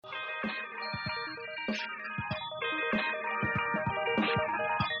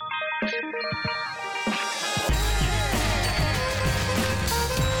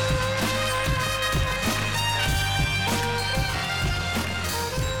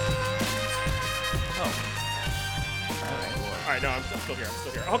All right, no, I'm still here.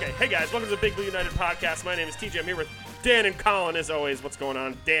 Okay, hey guys, welcome to the Big Blue United podcast. My name is TJ. I'm here with Dan and Colin, as always. What's going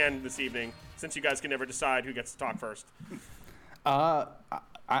on, Dan, this evening? Since you guys can never decide who gets to talk first. I'm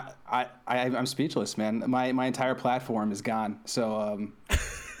speechless, man. My entire platform is gone. So,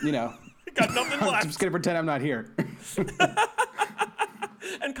 Got nothing left. I'm just gonna pretend I'm not here.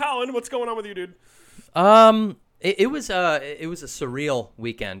 And Colin, what's going on with you, dude? It was a surreal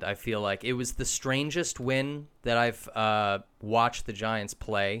weekend. I feel like it was the strangest win that I've watched the Giants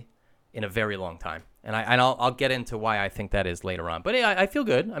play in a very long time, and I'll get into why I think that is later on. But I feel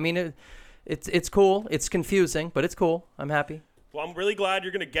good. I mean, it's cool. It's confusing, but it's cool. I'm happy. Well, I'm really glad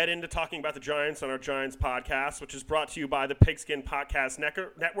you're going to get into talking about the Giants on our Giants podcast, which is brought to you by the Pigskin Podcast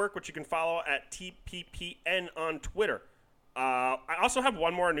Network, which you can follow at TPPN on Twitter. I also have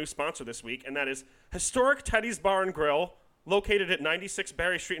one more new sponsor this week, and that is Historic Teddy's Bar and Grill, located at 96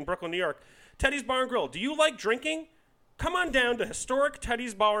 Berry Street in Brooklyn, New York. Teddy's Bar and Grill. Do you like drinking? Come on down to Historic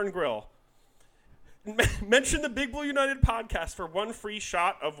Teddy's Bar and Grill. Mention the Big Blue United podcast for one free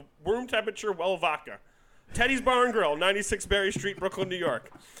shot of room temperature well vodka. Teddy's Bar and Grill, 96 Berry Street, Brooklyn, New York.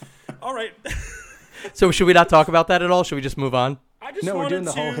 All right. So should we not talk about that at all? Should we just move on? We're doing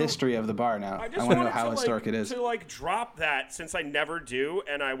the whole history of the bar now. I want to know how historic it is. To drop that, since I never do,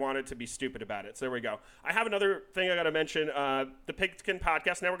 and I wanted to be stupid about it. So there we go. I have another thing I got to mention. The Pigskin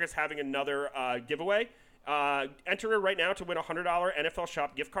Podcast Network is having another giveaway. Enter it right now to win a $100 NFL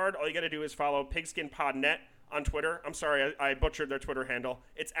Shop gift card. All you got to do is follow PigskinPodNet on Twitter. I'm sorry, I butchered their Twitter handle.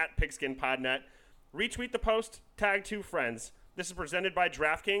 It's at PigskinPodNet. Retweet the post, tag 2 friends. This is presented by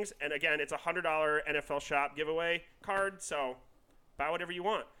DraftKings, and again, it's a $100 NFL Shop giveaway card, so buy whatever you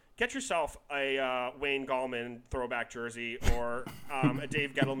want. Get yourself a Wayne Gallman throwback jersey or a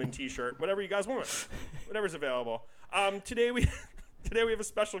Dave Gettleman t-shirt, whatever you guys want. Whatever's available. Today we have a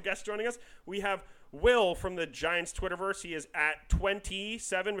special guest joining us. We have Will from the Giants Twitterverse. He is at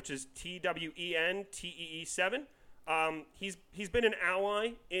Twentee7, which is TWENTEE7. He's been an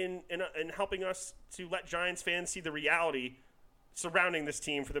ally in helping us to let Giants fans see the reality surrounding this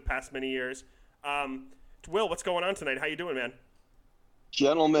team for the past many years. Will, what's going on tonight? How you doing, man?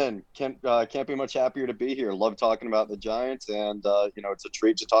 Gentlemen, can't be much happier to be here. Love talking about the Giants, and it's a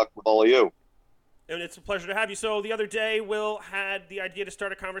treat to talk with all of you. And it's a pleasure to have you. So the other day, Will had the idea to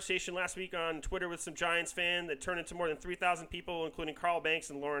start a conversation last week on Twitter with some Giants fans that turned into more than 3,000 people, including Carl Banks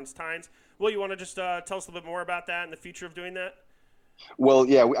and Lawrence Tynes. Will, you want to just tell us a little bit more about that and the future of doing that? Well,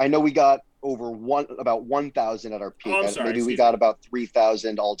 yeah, I know we got about 1,000 at our peak. Maybe we got about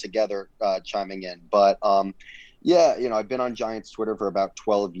 3,000 altogether chiming in. But, I've been on Giants Twitter for about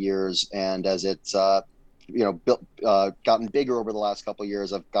 12 years, and as it's, gotten bigger over the last couple of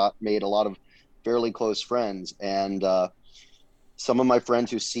years, I've made a lot of fairly close friends, and some of my friends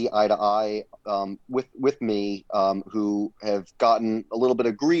who see eye to eye with me, who have gotten a little bit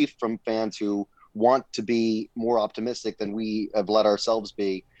of grief from fans who want to be more optimistic than we have let ourselves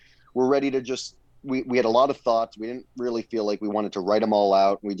be. We're ready to we had a lot of thoughts. We didn't really feel like we wanted to write them all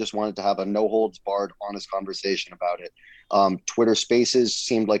out. We just wanted to have a no holds barred, honest conversation about it. Twitter Spaces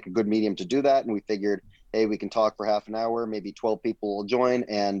seemed like a good medium to do that, and we figured, hey, we can talk for half an hour, maybe 12 people will join,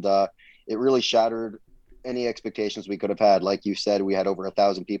 and it really shattered any expectations we could have had. Like you said, we had over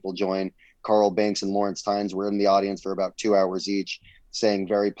 1,000 people join. Carl Banks and Lawrence Tynes were in the audience for about 2 hours each, saying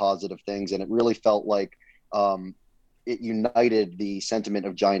very positive things. And it really felt like it united the sentiment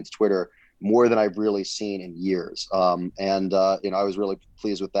of Giants Twitter more than I've really seen in years. I was really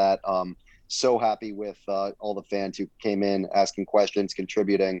pleased with that. So happy with all the fans who came in, asking questions,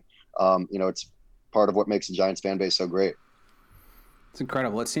 contributing. It's part of what makes the Giants fan base so great. It's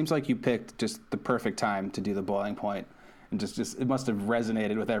incredible. It seems like you picked just the perfect time to do the boiling point, and just it must have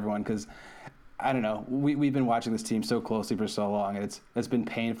resonated with everyone, because I don't know, we've been watching this team so closely for so long, and it's been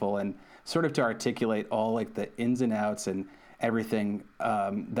painful, and sort of to articulate all like the ins and outs and everything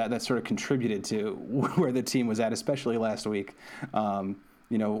that sort of contributed to where the team was at, especially last week.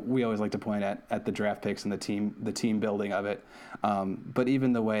 We always like to point at the draft picks and the team building of it. But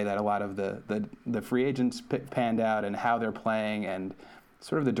even the way that a lot of the free agents panned out and how they're playing, and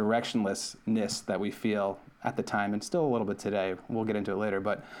sort of the directionlessness that we feel at the time, and still a little bit today. We'll get into it later.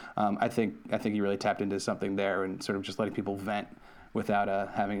 But I think you really tapped into something there, and sort of just letting people vent without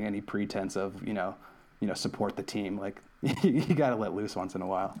having any pretense of, support the team. Like, you got to let loose once in a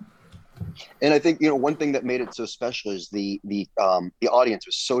while. And I think, one thing that made it so special is the audience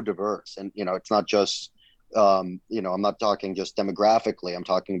was so diverse, and, it's not just, I'm not talking just demographically. I'm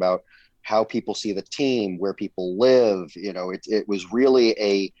talking about how people see the team, where people live. It was really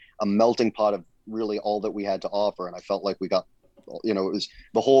a melting pot of really all that we had to offer. And I felt like we got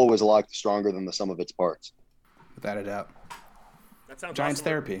the whole was a lot stronger than the sum of its parts. Without a doubt. That sounds Giants awesome.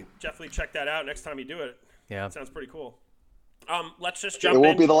 therapy. Definitely check that out next time you do it. Yeah. That sounds pretty cool. Let's just jump It in.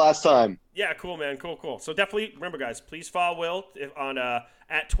 won't be the last time. Yeah, cool, man. Cool. So definitely remember, guys, please follow Will on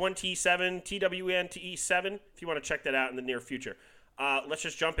at 27 TWNTE7 if you want to check that out in the near future. Let's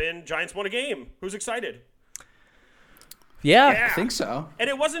just jump in. Giants won a game. Who's excited? Yeah. I think so. And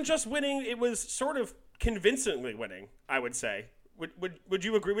it wasn't just winning; it was sort of convincingly winning. I would say. Would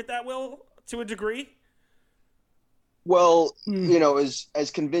you agree with that, Will, to a degree? Well,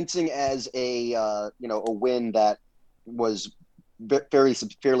 as convincing as a win that was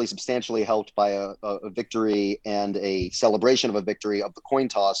fairly substantially helped by a victory and a celebration of a victory of the coin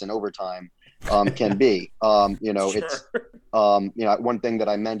toss in overtime can be. Sure. It's one thing that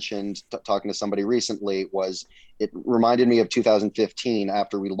I mentioned talking to somebody recently was it reminded me of 2015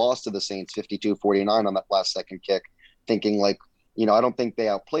 after we lost to the Saints 52-49 on that last second kick, thinking like, I don't think they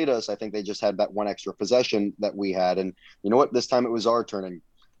outplayed us. I think they just had that one extra possession that we had. And you know what? This time it was our turn, and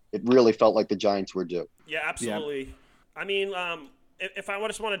it really felt like the Giants were due. Yeah, absolutely. Yeah. I mean, if I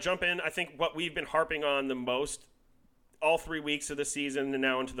just want to jump in, I think what we've been harping on the most all 3 weeks of the season and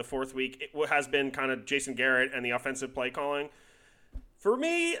now into the fourth week, it has been kind of Jason Garrett and the offensive play calling. For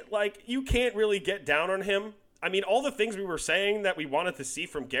me, like, you can't really get down on him. I mean, all the things we were saying that we wanted to see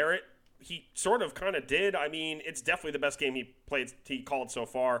from Garrett, he sort of kind of did. I mean, it's definitely the best game he called so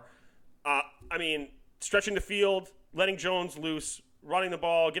far. I mean, stretching the field, letting Jones loose, running the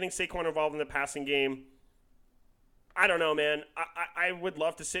ball, getting Saquon involved in the passing game. I don't know, man. I would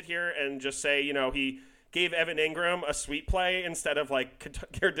love to sit here and just say, he gave Evan Ingram a sweet play instead of like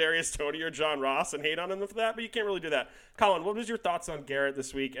Kadarius Toney or John Ross and hate on him for that, but you can't really do that. Colin, what was your thoughts on Garrett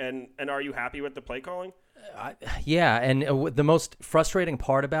this week, and are you happy with the play calling? Yeah, and the most frustrating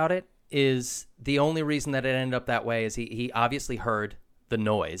part about it is the only reason that it ended up that way is he obviously heard the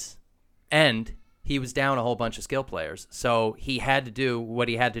noise, and he was down a whole bunch of skill players, so he had to do what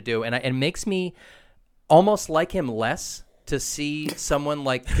he had to do, and it makes me almost like him less to see someone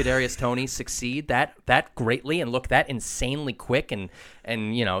like Kadarius Toney succeed that greatly and look that insanely quick and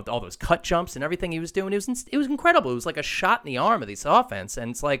all those cut jumps and everything he was doing. It was incredible. It was like a shot in the arm of this offense,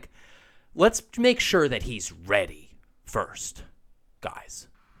 and it's like, let's make sure that he's ready first, guys.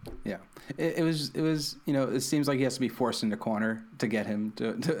 Yeah, it was. It seems like he has to be forced into corner to get him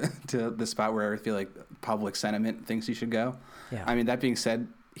to the spot where I feel like public sentiment thinks he should go. Yeah. I mean, that being said,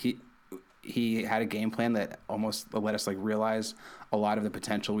 he had a game plan that almost let us realize a lot of the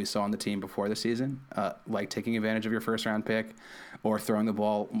potential we saw on the team before the season, like taking advantage of your first round pick or throwing the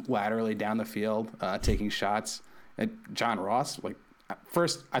ball laterally down the field, taking shots. John Ross,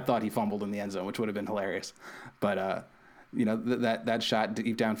 first I thought he fumbled in the end zone, which would have been hilarious, but that shot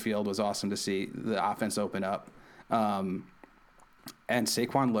deep downfield was awesome to see the offense open up. And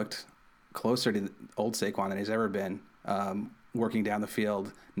Saquon looked closer to old Saquon than he's ever been, working down the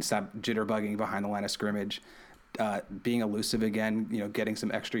field and stop jitterbugging behind the line of scrimmage, being elusive again, getting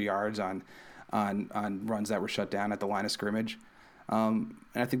some extra yards on runs that were shut down at the line of scrimmage. And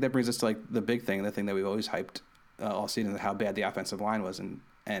I think that brings us to the big thing, the thing that we've always hyped all season, how bad the offensive line was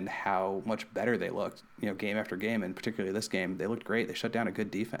and how much better they looked, game after game, and particularly this game, they looked great. They shut down a good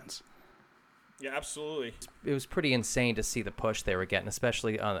defense. Yeah, absolutely. It was pretty insane to see the push they were getting,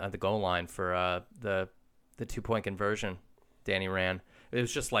 especially on the goal line for the 2-point conversion Danny ran. It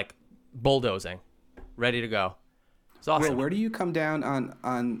was just like bulldozing, ready to go. It's awesome. Well, where do you come down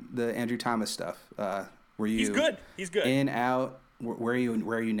on the Andrew Thomas stuff? Were you? He's good. In, out. Where are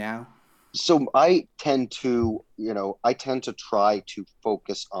you now? So I tend to try to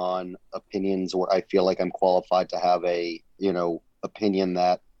focus on opinions where I feel like I'm qualified to have a, opinion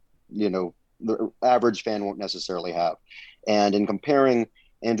that, the average fan won't necessarily have. And in comparing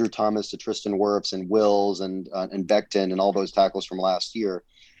Andrew Thomas to Tristan Wirfs and Wills and Becton and all those tackles from last year,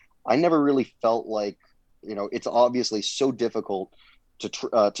 I never really felt like, it's obviously so difficult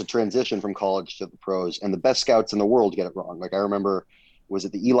to transition from college to the pros, and the best scouts in the world get it wrong. Like I remember, was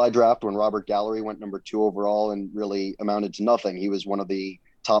it the Eli draft when Robert Gallery went number 2 overall and really amounted to nothing? He was one of the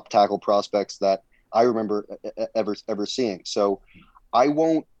top tackle prospects that I remember ever seeing. So I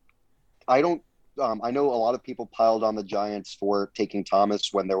know a lot of people piled on the Giants for taking Thomas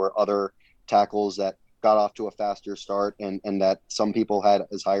when there were other tackles that got off to a faster start and that some people had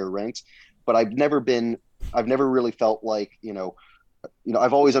as higher ranks, but I've never really felt like,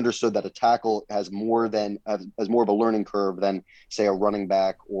 I've always understood that a tackle has more of a learning curve than say a running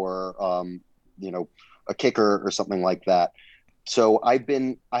back or, a kicker or something like that. So I've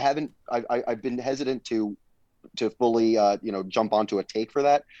been hesitant to fully, jump onto a take for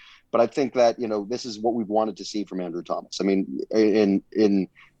that. But I think that, this is what we've wanted to see from Andrew Thomas. I mean,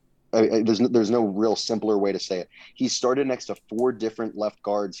 there's no real simpler way to say it. He started next to 4 different left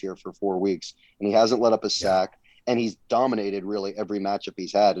guards here for 4 weeks, and he hasn't let up a sack. And he's dominated really every matchup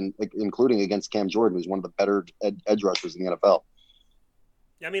he's had, and including against Cam Jordan, who's one of the better edge rushers in the NFL.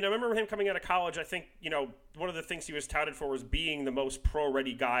 Yeah, I mean, I remember him coming out of college. I think, one of the things he was touted for was being the most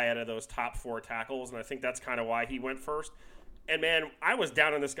pro-ready guy out of those top 4 tackles, and I think that's kind of why he went first. And, man, I was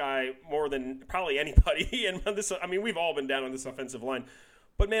down on this guy more than probably anybody. And we've all been down on this offensive line.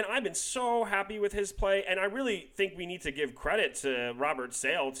 But, man, I've been so happy with his play, and I really think we need to give credit to Robert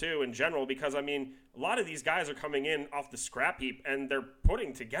Sale, too, in general, because, I mean, a lot of these guys are coming in off the scrap heap, and they're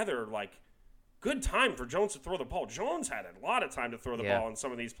putting together, good time for Jones to throw the ball. Jones had a lot of time to throw the ball in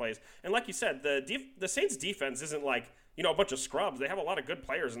some of these plays. And like you said, the Saints defense isn't a bunch of scrubs. They have a lot of good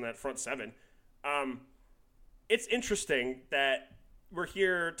players in that front 7. It's interesting that we're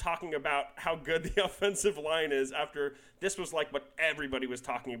here talking about how good the offensive line is after this was what everybody was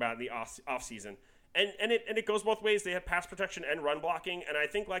talking about in the offseason. And it goes both ways. They have pass protection and run blocking. And I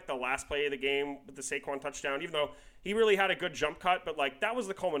think the last play of the game with the Saquon touchdown, even though he really had a good jump cut, but that was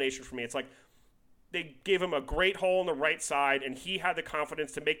the culmination for me. It's they gave him a great hole in the right side, and he had the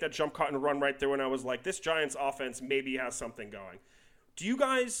confidence to make that jump cut and run right through. And I was like, this Giants offense maybe has something going. Do you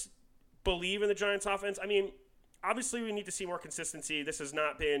guys believe in the Giants offense? I mean, obviously we need to see more consistency. This has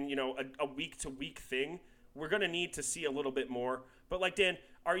not been, a week-to-week thing. We're going to need to see a little bit more. But Dan,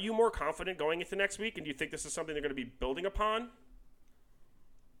 are you more confident going into next week, and do you think this is something they're going to be building upon?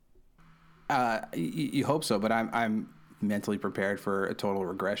 You hope so, but I'm mentally prepared for a total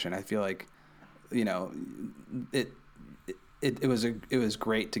regression. I feel like, it was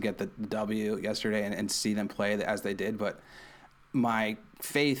great to get the W yesterday and see them play as they did, but my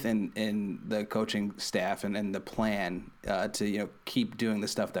faith in the coaching staff and the plan to keep doing the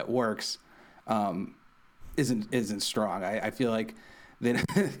stuff that works isn't strong. I feel like that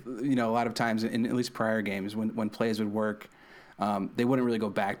a lot of times in at least prior games when plays would work, they wouldn't really go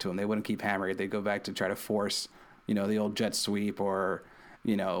back to them. They wouldn't keep hammering it. They'd go back to try to force the old jet sweep or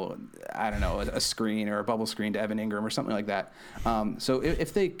I don't know, a screen or a bubble screen to Evan Ingram or something like that. So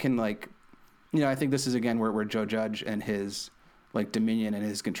if they can I think this is again where Joe Judge and his dominion and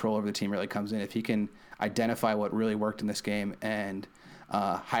his control over the team really comes in. If he can identify what really worked in this game and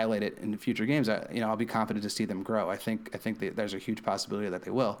highlight it in future games, I'll be confident to see them grow. I think there's a huge possibility that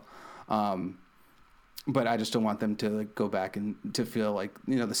they will. But I just don't want them to go back and to feel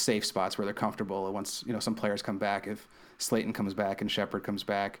the safe spots where they're comfortable. Once some players come back, if Slayton comes back and Shepard comes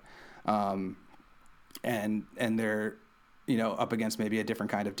back, and they're up against maybe a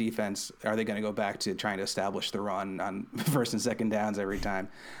different kind of defense, are they going to go back to trying to establish the run on first and second downs every time?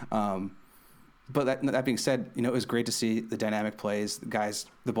 But that being said, it was great to see the dynamic plays,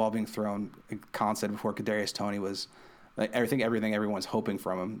 the ball being thrown. Colin said before, Kadarius Toney was everything everyone's hoping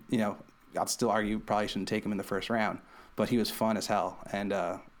from him. I'd still argue probably shouldn't take him in the first round, but he was fun as hell, and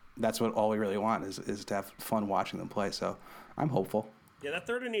that's what all we really want is to have fun watching them play. So I'm hopeful. Yeah, that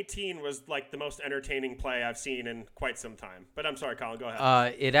 3rd and 18 was the most entertaining play I've seen in quite some time. But I'm sorry, Colin, go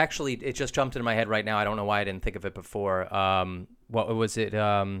ahead. It just jumped into my head right now. I don't know why I didn't think of it before. What was it?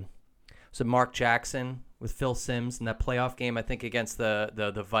 Was it Mark Jackson with Phil Simms in that playoff game, I think, against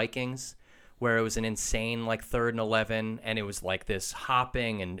the Vikings, where it was an insane 3rd and 11, and it was this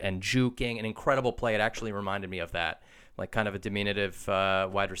hopping and juking, an incredible play. It actually reminded me of that, kind of a diminutive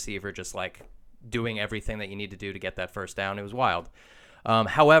wide receiver, just doing everything that you need to do to get that first down. It was wild.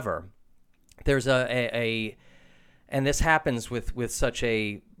 However, there's and this happens with such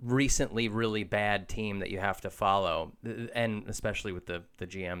a recently really bad team that you have to follow, and especially with the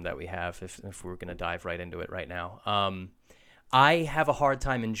GM that we have, if we're going to dive right into it right now. I have a hard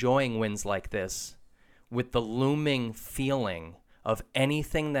time enjoying wins like this with the looming feeling of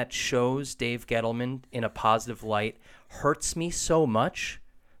anything that shows Dave Gettleman in a positive light hurts me so much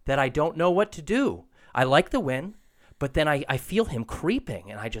that I don't know what to do. I like the win, but then I feel him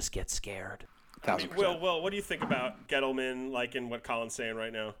creeping, and I just get scared. Will, what do you think about Gettleman, in what Colin's saying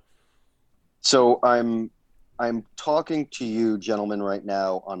right now? So I'm talking to you, gentlemen, right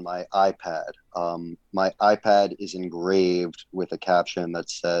now on my iPad. My iPad is engraved with a caption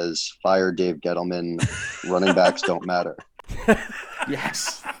that says, "Fire Dave Gettleman, running backs don't matter."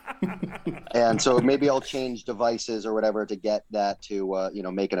 Yes. And so maybe I'll change devices or whatever to get that to,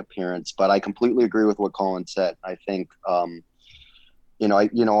 make an appearance. But I completely agree with what Colin said. I think, I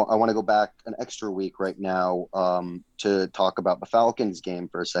want to go back an extra week right now to talk about the Falcons game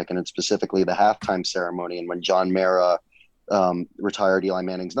for a second, and specifically the halftime ceremony and when John Mara retired Eli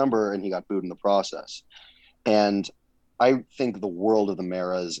Manning's number and he got booed in the process. And I think the world of the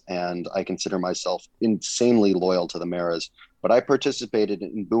Maras, and I consider myself insanely loyal to the Maras, but I participated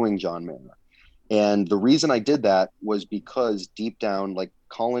in booing John Mara. And the reason I did that was because deep down, like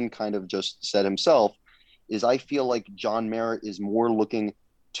Colin kind of just said himself, is I feel like John Mara is more looking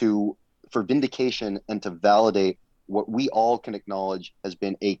for vindication and to validate what we all can acknowledge has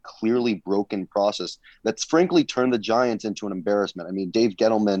been a clearly broken process that's frankly turned the Giants into an embarrassment. I mean, Dave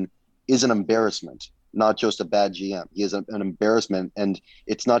Gettleman is an embarrassment, not just a bad GM. He is an embarrassment, and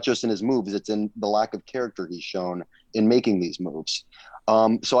it's not just in his moves; it's in the lack of character he's shown in making these moves.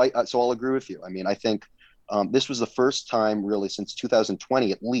 So I'll agree with you. I mean, I think this was the first time really since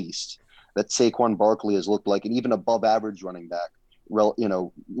 2020 at least that Saquon Barkley has looked like an even above average running back,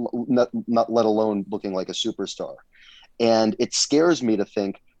 not let alone looking like a superstar. And it scares me to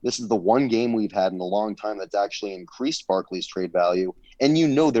think this is the one game we've had in a long time that's actually increased Barkley's trade value. And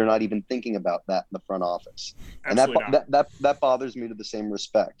they're not even thinking about that in the front office. Absolutely And that bothers me to the same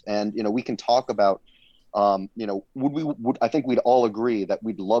respect. And, we can talk about, I think we'd all agree that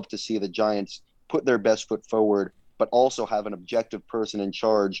we'd love to see the Giants put their best foot forward, but also have an objective person in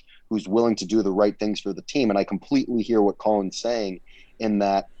charge who's willing to do the right things for the team. And I completely hear what Colin's saying in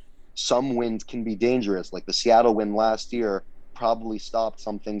that some wins can be dangerous. Like the Seattle win last year probably stopped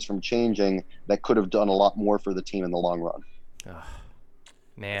some things from changing that could have done a lot more for the team in the long run. Oh,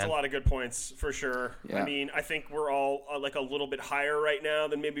 man. That's a lot of good points for sure. Yeah. I mean, I think we're all like a little bit higher right now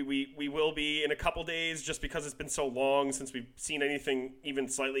than maybe we will be in a couple days just because it's been so long since we've seen anything even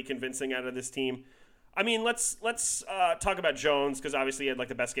slightly convincing out of this team. I mean, let's talk about Jones because obviously he had like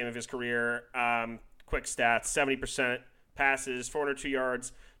the best game of his career. Quick stats: 70% passes, 402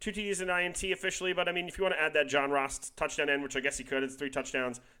 yards, 2 TDs and INT officially. But I mean, if you want to add that John Ross touchdown in, which I guess he could, it's 3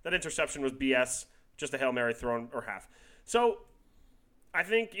 touchdowns. That interception was BS, just a Hail Mary thrown or half. So I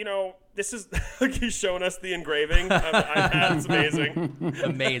think this is like he's showing us the engraving of the iPad. It's amazing.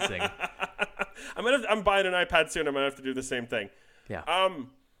 Amazing. I'm buying an iPad soon. I'm gonna have to do the same thing. Yeah.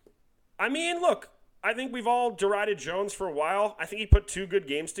 I mean, look. I think we've all derided Jones for a while. I think he put 2 good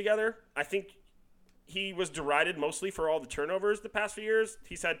games together. I think he was derided mostly for all the turnovers the past few years.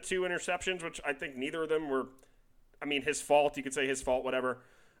 He's had 2 interceptions, which I think neither of them were, his fault. You could say his fault, whatever.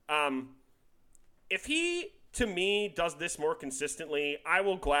 If he, to me, does this more consistently, I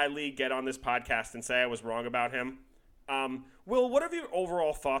will gladly get on this podcast and say I was wrong about him. Will, what have your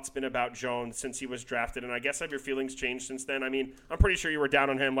overall thoughts been about Jones since he was drafted? And I guess have your feelings changed since then? I mean, I'm pretty sure you were down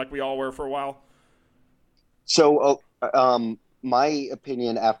on him like we all were for a while. So, my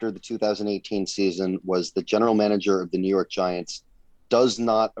opinion after the 2018 season was the general manager of the New York Giants does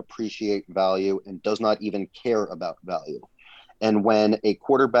not appreciate value and does not even care about value. And when a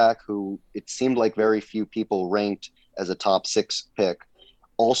quarterback who it seemed like very few people ranked as a top 6 pick,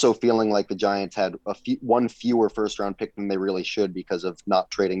 also feeling like the Giants had one fewer first-round pick than they really should because of not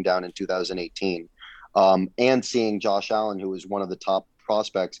trading down in 2018, and seeing Josh Allen, who was one of the top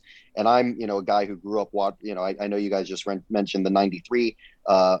prospects. And I'm, a guy who grew up, I know you guys just mentioned the 93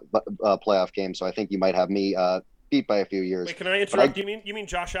 playoff game. So I think you might have me beat by a few years. Wait, can I interrupt? You mean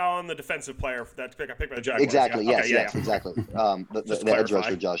Josh Allen, the defensive player that got picked by the Jaguars? Exactly. Yeah? Yes, exactly. The edge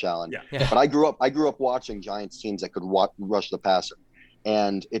rusher, Josh Allen. Yeah. But I grew up watching Giants teams that could rush the passer.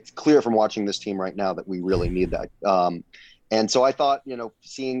 And it's clear from watching this team right now that we really need that. And so I thought,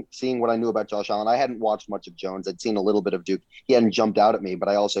 seeing what I knew about Josh Allen, I hadn't watched much of Jones. I'd seen a little bit of Duke. He hadn't jumped out at me, but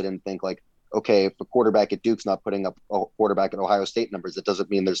I also didn't think like, okay, if a quarterback at Duke's not putting up a quarterback at Ohio State numbers, it doesn't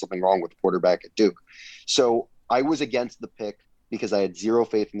mean there's something wrong with the quarterback at Duke. So I was against the pick because I had zero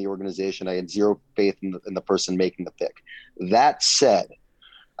faith in the organization. I had zero faith in the person making the pick. That said,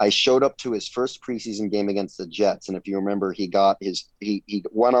 I showed up to his first preseason game against the Jets, and if you remember, he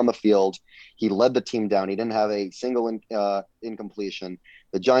went on the field. He led the team down. He didn't have a single incompletion.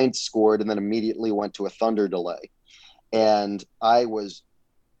 The Giants scored and then immediately went to a thunder delay. And I was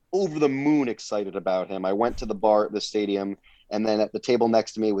over the moon excited about him. I went to the bar at the stadium, and then at the table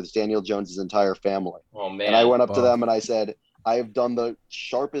next to me was Daniel Jones's entire family. Oh, man. And I went up to them and I said, I have done the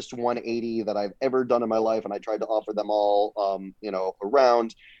sharpest 180 that I've ever done in my life. And I tried to offer them all, a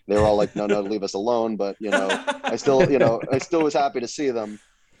round. They were all like, no, leave us alone. But, I still was happy to see them.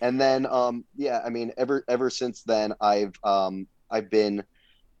 And then, ever since then, I've been,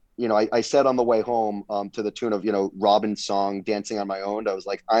 I said on the way home to the tune of, Robin's song, Dancing on My Own. I was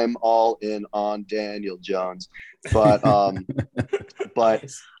like, I'm all in on Daniel Jones. But,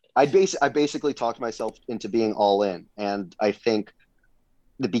 but I basically talked myself into being all in. And I think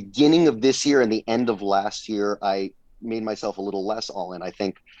the beginning of this year and the end of last year, I made myself a little less all in. I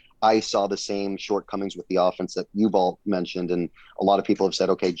think I saw the same shortcomings with the offense that you've all mentioned. And a lot of people have said,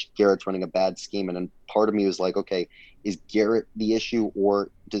 okay, Garrett's running a bad scheme. And then part of me was like, okay, is Garrett the issue, or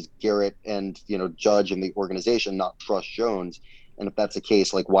does Garrett and, Judge and the organization not trust Jones? And if that's the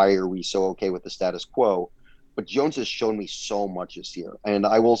case, like, why are we so okay with the status quo? But Jones has shown me so much this year. And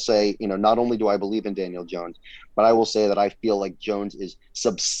I will say, not only do I believe in Daniel Jones, but I will say that I feel like Jones is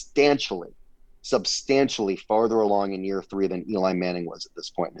substantially farther along in year 3 than Eli Manning was at this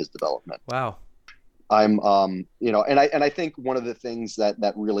point in his development. Wow. I'm, and I think one of the things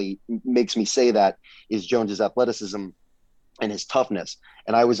that really makes me say that is Jones's athleticism and his toughness.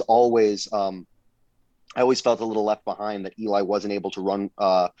 And I always felt a little left behind that Eli wasn't able to run,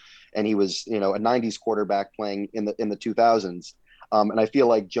 and he was, a 90s quarterback playing in the 2000s. And I feel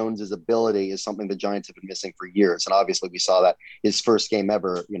like Jones's ability is something the Giants have been missing for years. And obviously we saw that his first game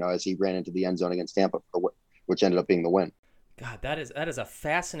ever, as he ran into the end zone against Tampa, which ended up being the win. God, that is a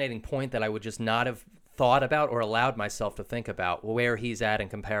fascinating point that I would just not have thought about or allowed myself to think about, where he's at in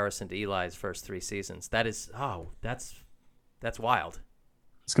comparison to Eli's first 3 seasons. That is, that's wild.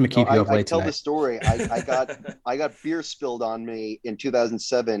 It's going to keep you up late I tell tonight. the story. I got beer spilled on me in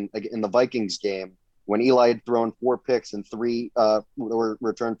 2007 in the Vikings game when Eli had thrown 4 picks and 3 were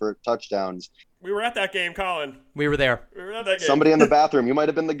returned for touchdowns. We were at that game, Colin. We were there. We were at that game. Somebody in the bathroom, you might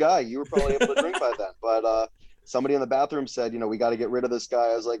have been the guy. You were probably able to drink by then. But somebody in the bathroom said, we got to get rid of this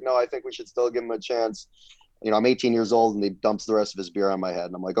guy. I was like, no, I think we should still give him a chance. I'm 18 years old, and he dumps the rest of his beer on my head.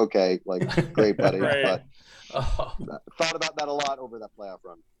 And I'm like, okay, like, great, buddy. Right. But thought about that a lot over that playoff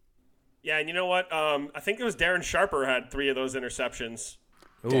run. Yeah, and you know what? I think it was Darren Sharper had 3 of those interceptions.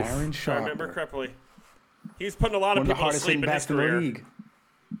 Oof. Darren If I Sharper. remember correctly. He's putting a lot of One of the people to hardest sleep hitting in his backs in the career. league.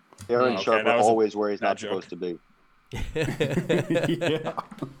 Darren Okay, Sharper that was a always where he's bad not joke. supposed to be. Yeah.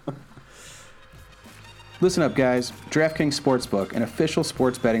 Listen up, guys. DraftKings Sportsbook, an official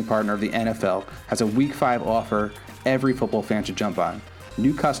sports betting partner of the NFL, has a Week 5 offer every football fan should jump on.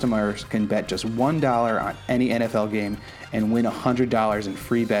 New customers can bet just $1 on any NFL game and win $100 in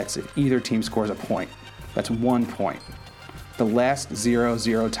free bets if either team scores a point. That's 1 point. The last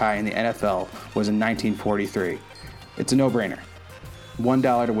 0-0 tie in the NFL was in 1943. It's a no-brainer.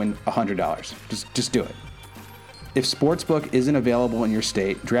 $1 to win $100. Just do it. If Sportsbook isn't available in your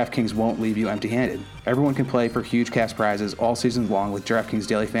state, DraftKings won't leave you empty-handed. Everyone can play for huge cash prizes all season long with DraftKings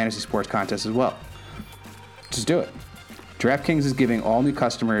Daily Fantasy Sports Contest as well. Just do it. DraftKings is giving all new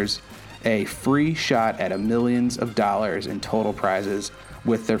customers a free shot at millions of dollars in total prizes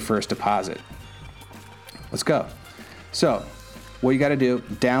with their first deposit. Let's go. So, what you got to do,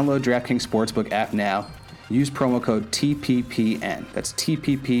 download DraftKings Sportsbook app now. Use promo code TPPN. That's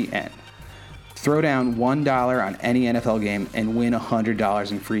TPPN. Throw down $1 on any NFL game and win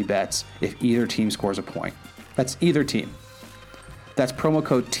 $100 in free bets if either team scores a point. That's either team. That's promo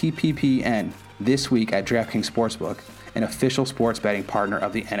code TPPN this week at DraftKings Sportsbook, an official sports betting partner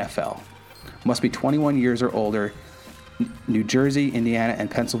of the NFL. Must be 21 years or older. New Jersey, Indiana, and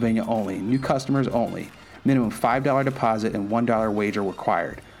Pennsylvania only. New customers only. Minimum $5 deposit and $1 wager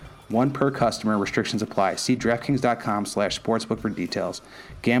required. 1 per customer. Restrictions apply. See DraftKings.com/sportsbook for details.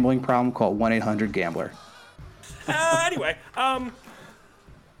 Gambling problem? Call 1-800-GAMBLER. Anyway,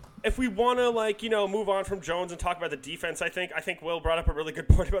 if we want to move on from Jones and talk about the defense, I think Will brought up a really good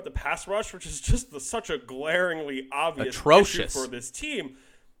point about the pass rush, which is just such a glaringly obvious Atrocious issue for this team.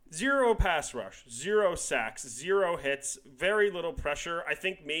 0 pass rush, 0 sacks, 0 hits, very little pressure. I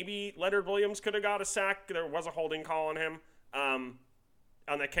think maybe Leonard Williams could have got a sack. There was a holding call on him on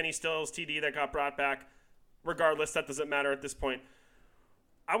that Kenny Stills TD that got brought back. Regardless, that doesn't matter at this point.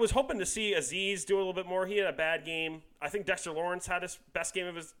 I was hoping to see Azeez do a little bit more. He had a bad game. I think Dexter Lawrence had his best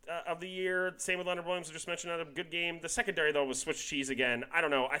game of the year. Same with Leonard Williams, I just mentioned, had a good game. The secondary, though, was switch cheese again. I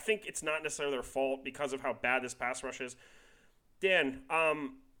don't know. I think it's not necessarily their fault because of how bad this pass rush is. Dan,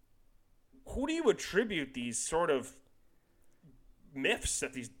 who do you attribute these sort of myths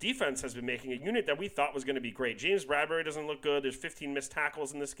that these defense has been making? A unit that we thought was going to be great. James Bradbury doesn't look good. There's 15 missed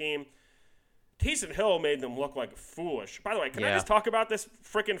tackles in this game. Taysom Hill made them look like foolish. By the way, can I just talk about this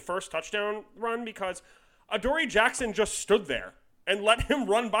freaking first touchdown run? Because Adoree Jackson just stood there and let him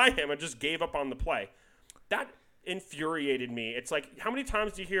run by him and just gave up on the play. That infuriated me. It's like, how many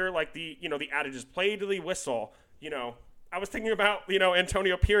times do you hear the adage is play to the whistle? I was thinking about,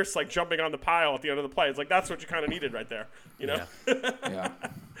 Antonio Pierce jumping on the pile at the end of the play. It's like, that's what you kind of needed right there, Yeah. Yeah.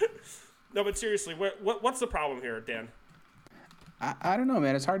 No, but seriously, what's the problem here, Dan? I don't know,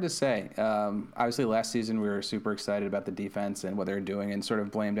 man. It's hard to say. Obviously, last season we were super excited about the defense and what they were doing and sort of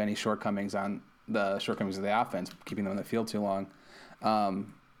blamed any shortcomings on the shortcomings of the offense, keeping them on the field too long.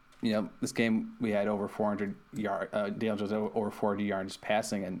 this game we had over 400 yards. Daniel Jones over 400 yards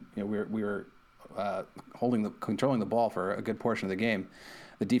passing, and we were controlling the ball for a good portion of the game.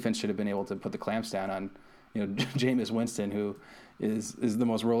 The defense should have been able to put the clamps down on Jameis Winston, who is the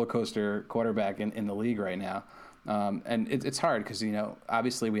most roller coaster quarterback in the league right now. And it's hard because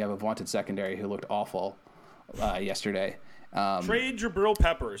obviously we have a vaunted secondary who looked awful yesterday. Trade Jabril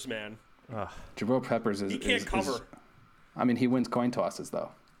Peppers, man. Jabril Peppers he can't cover. He wins coin tosses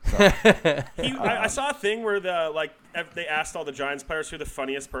though. So. I saw a thing where they asked all the Giants players who the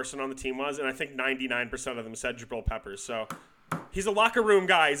funniest person on the team was, and I think 99% of them said Jabril Peppers. So he's a locker room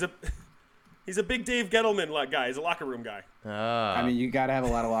guy. He's a big Dave Gettleman guy. He's a locker room guy. You got to have a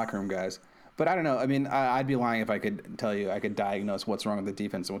lot of locker room guys. But I don't know. I'd be lying if I could tell you I could diagnose what's wrong with the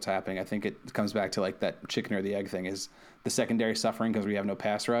defense and what's happening. I think it comes back to that chicken or the egg thing. Is the secondary suffering because we have no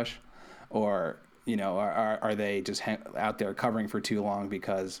pass rush, or are they just out there covering for too long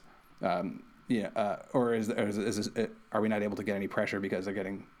because, or are we not able to get any pressure because they're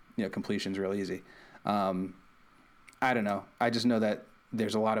getting completions real easy? I don't know. I just know that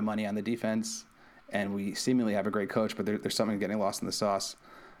there's a lot of money on the defense, and we seemingly have a great coach, but there's something getting lost in the sauce.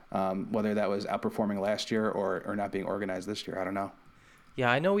 Whether that was outperforming last year or not being organized this year, I don't know. Yeah,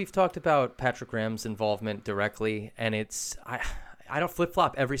 I know we've talked about Patrick Graham's involvement directly, and I don't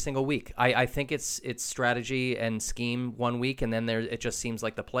flip-flop every single week. I think it's strategy and scheme one week, and then it just seems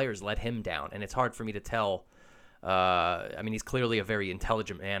like the players let him down, and it's hard for me to tell. He's clearly a very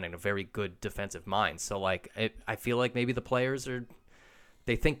intelligent man and a very good defensive mind. So, I feel like maybe the players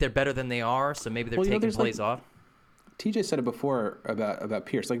they think they're better than they are, so maybe they're taking plays off. TJ said it before about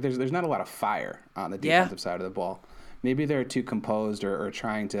Pierce. There's not a lot of fire on the defensive side of the ball. Maybe they're too composed or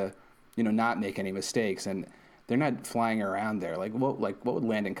trying to, not make any mistakes, and they're not flying around there. What would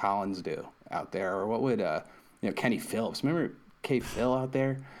Landon Collins do out there, or what would Kenny Phillips? Remember K. Phil out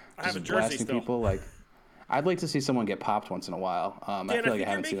there I have a just jersey blasting still. people? I'd like to see someone get popped once in a while. I feel like I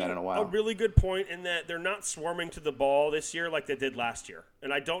haven't seen that in a while. A really good point in that they're not swarming to the ball this year like they did last year,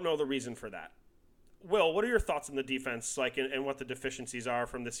 and I don't know the reason for that. Will, what are your thoughts on the defense, and what the deficiencies are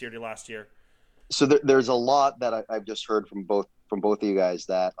from this year to last year? So there's a lot that I've just heard from both of you guys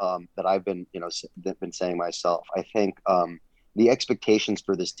that I've been been saying myself. I think the expectations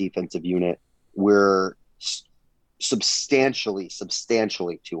for this defensive unit were substantially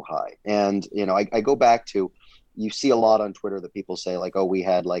too high, and I go back to, you see a lot on Twitter that people say we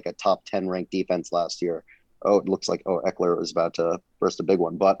had a top 10 ranked defense last year. It looks like Eckler is about to burst a big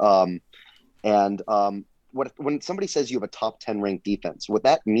one, but when somebody says you have a top 10 ranked defense, what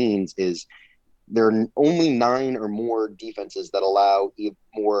that means is there are only 9 or more defenses that allow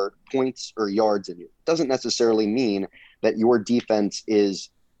more points or yards in you. It doesn't necessarily mean that your defense is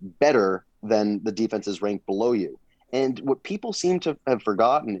better than the defenses ranked below you. And what people seem to have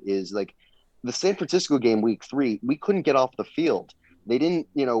forgotten is the San Francisco game week 3, we couldn't get off the field. They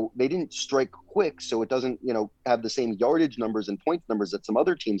didn't strike quick, so it doesn't, have the same yardage numbers and point numbers that some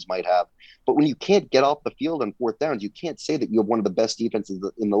other teams might have. But when you can't get off the field on fourth downs, you can't say that you have one of the best defenses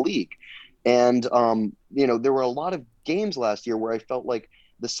in the league. And, there were a lot of games last year where I felt like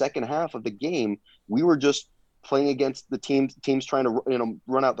the second half of the game, we were just playing against the teams trying to,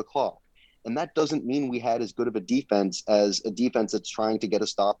 run out the clock. And that doesn't mean we had as good of a defense as a defense that's trying to get a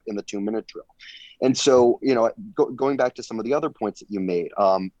stop in the 2-minute drill. And so, going back to some of the other points that you made,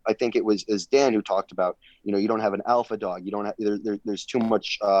 I think it was Dan who talked about, you don't have an alpha dog. You don't have, there's too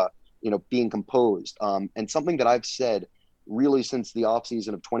much, being composed. And something that I've said really since the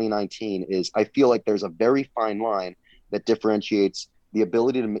offseason of 2019 is I feel like there's a very fine line that differentiates the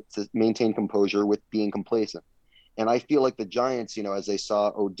ability to maintain composure with being complacent. And I feel like the Giants, as they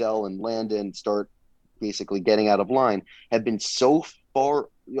saw Odell and Landon start basically getting out of line, have been so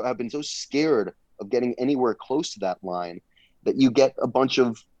scared of getting anywhere close to that line that you get a bunch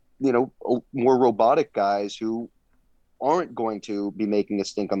of, more robotic guys who aren't going to be making a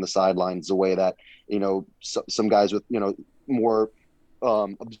stink on the sidelines the way that, some guys with, more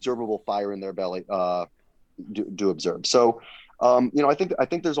observable fire in their belly do observe. So, I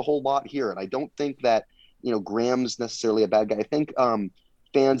think there's a whole lot here. And I don't think that, Graham's necessarily a bad guy. I think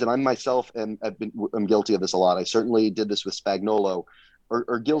fans, and I myself I'm guilty of this a lot. I certainly did this with Spagnuolo,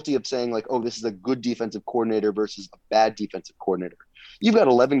 are guilty of saying this is a good defensive coordinator versus a bad defensive coordinator. You've got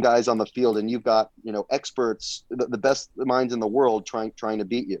 11 guys on the field and you've got, experts, the best minds in the world trying to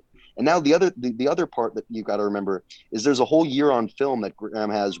beat you. And now the other part that you've got to remember is there's a whole year on film that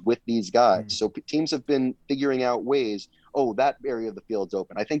Graham has with these guys. So teams have been figuring out ways, that area of the field's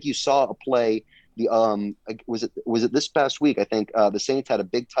open. I think you saw a play, was it this past week? I think the Saints had a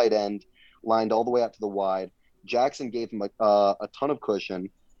big tight end lined all the way out to the wide. Jackson gave him a ton of cushion,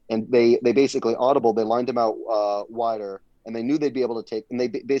 and they basically audible. They lined him out wider, and they knew they'd be able to take. And they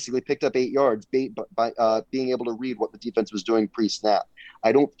basically picked up 8 yards by being able to read what the defense was doing pre-snap.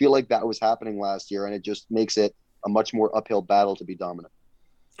 I don't feel like that was happening last year, and it just makes it a much more uphill battle to be dominant.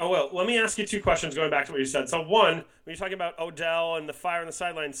 Oh, well, let me ask you 2 questions going back to what you said. So, one, when you're talking about Odell and the fire on the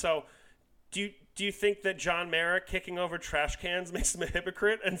sideline, so do you think that John Mara kicking over trash cans makes him a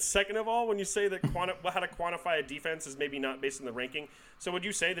hypocrite? And second of all, when you say that how to quantify a defense is maybe not based on the ranking, so would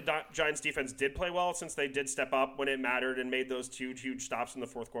you say the Giants defense did play well since they did step up when it mattered and made those 2 huge stops in the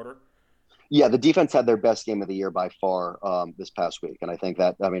fourth quarter? Yeah, the defense had their best game of the year by far this past week, and I think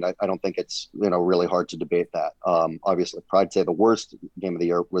that I don't think it's really hard to debate that. Obviously, I'd say the worst game of the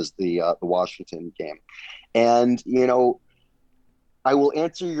year was the Washington game, and I will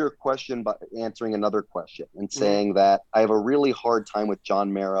answer your question by answering another question and saying that I have a really hard time with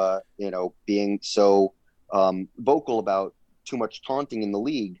John Mara, being so vocal about too much taunting in the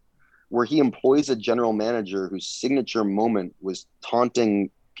league, where he employs a general manager whose signature moment was taunting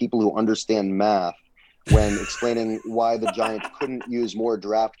people who understand math when explaining why the Giants couldn't use more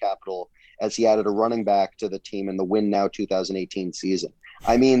draft capital as he added a running back to the team in the Win Now 2018 season.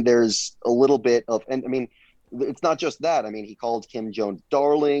 I mean, there's a little bit of, and I mean, it's not just that. I mean, he called Kim Jones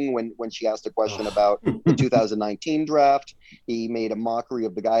darling when she asked a question about the 2019 draft. He made a mockery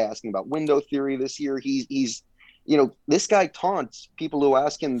of the guy asking about window theory this year. He's this guy taunts people who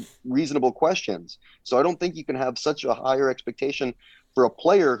ask him reasonable questions. So I don't think you can have such a higher expectation for a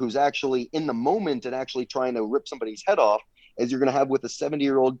player who's actually in the moment and actually trying to rip somebody's head off as you're going to have with a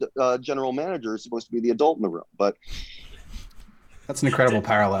 70-year-old general manager who's supposed to be the adult in the room. But that's an incredible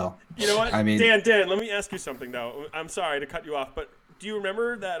parallel. You know what? I mean, Dan, let me ask you something, though. I'm sorry to cut you off, but do you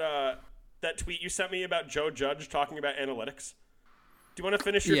remember that tweet you sent me about Joe Judge talking about analytics? Do you want to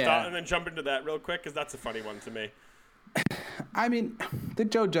finish your thought and then jump into that real quick? Because that's a funny one to me. I mean, the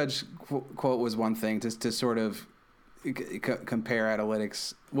Joe Judge quote was one thing to sort of compare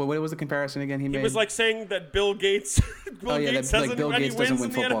analytics. Well, what was the comparison again he made? He was like saying that Bill Gates hasn't Bill Gates doesn't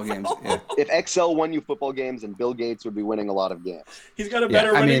win football games. Yeah. If Excel won you football games, and Bill Gates would be winning a lot of games. He's got a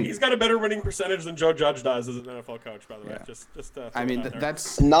better he's got a better winning percentage than Joe Judge does as an NFL coach, by the way. Just I mean,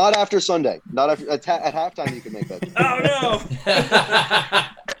 that's not after Sunday. Not after at halftime you can make that. Oh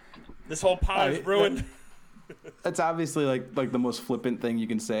no. This whole pod is ruined. That's obviously like the most flippant thing you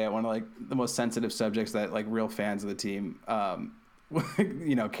can say at one of the most sensitive subjects that real fans of the team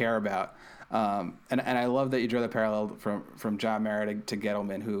care about. And I love that you draw the parallel from John Mara to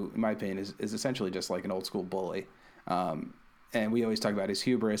Gettleman, who in my opinion is essentially just like an old school bully. And we always talk about his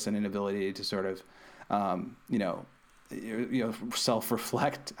hubris and inability to sort of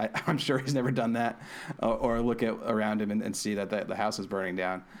self-reflect. I'm sure he's never done that or look around him and see that the house is burning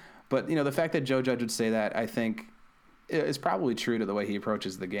down. But, the fact that Joe Judge would say that, I think, is probably true to the way he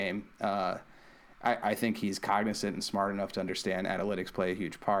approaches the game. I think he's cognizant and smart enough to understand analytics play a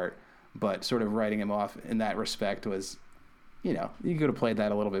huge part. But sort of writing him off in that respect was, you could have played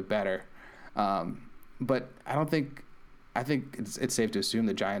that a little bit better. But I think it's safe to assume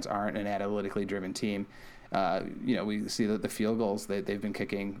the Giants aren't an analytically driven team. We see that the field goals that they've been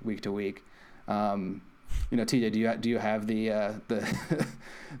kicking week to week. TJ, do you have the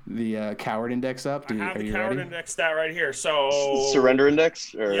the coward index up? I have the coward index stat right here. So surrender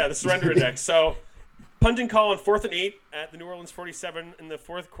index? Yeah, the surrender index. So punting call on 4th and 8 at the New Orleans 47 in the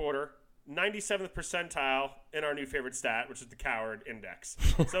fourth quarter. 97th percentile in our new favorite stat, which is the coward index.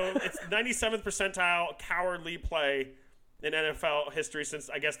 So it's 97th percentile cowardly play in NFL history since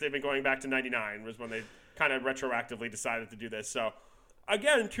I guess they've been going back to 99 was when they kind of retroactively decided to do this. So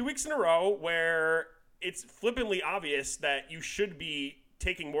again, 2 weeks in a row where it's flippantly obvious that you should be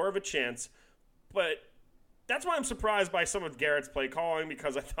taking more of a chance, but that's why I'm surprised by some of Garrett's play calling,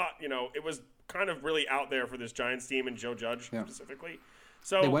 because I thought, it was kind of really out there for this Giants team and Joe Judge specifically.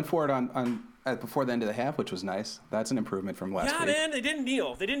 So they went for it on before the end of the half, which was nice. That's an improvement from last week. Yeah, man, they didn't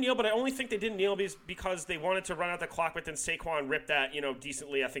kneel. But I only think they didn't kneel because they wanted to run out the clock, but then Saquon ripped that,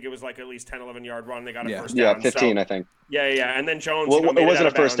 decently. I think it was like at least 10, 11-yard run. They got a first down. Yeah, 15, I think. Yeah. And then Jones. Well, it wasn't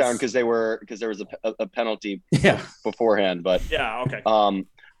a first down because there was a penalty beforehand. But yeah, okay.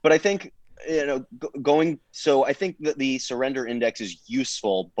 But I think So I think that the surrender index is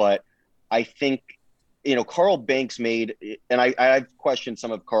useful, but I think. Carl Banks made, and I've questioned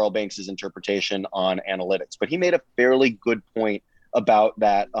some of Carl Banks' interpretation on analytics, but he made a fairly good point about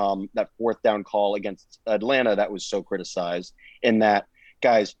that fourth down call against Atlanta that was so criticized, in that,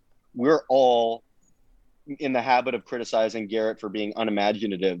 guys, we're all in the habit of criticizing Garrett for being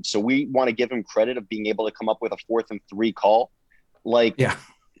unimaginative. So we want to give him credit of being able to come up with a 4th and 3 call.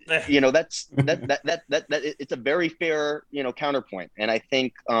 you know, it's a very fair, you know, counterpoint. And I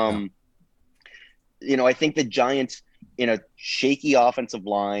think, you know, I think the Giants, in a shaky offensive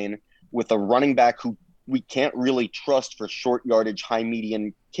line with a running back who we can't really trust for short yardage, high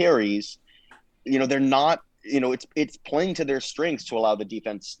median carries, you know, they're not, you know, it's playing to their strengths to allow the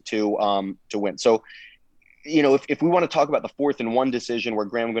defense to win. So, you know, if we want to talk about the 4th and 1 decision where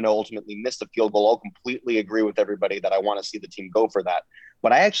Graham going to ultimately miss the field goal, I'll completely agree with everybody that I want to see the team go for that.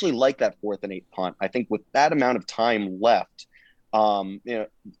 But I actually like that 4th and 8 punt. I think with that amount of time left,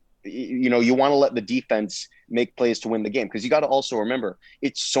 you know, you want to let the defense make plays to win the game, because you got to also remember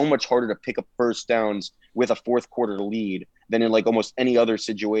it's so much harder to pick up first downs with a fourth quarter lead than in like almost any other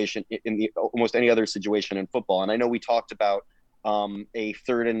situation in football. And I know we talked about a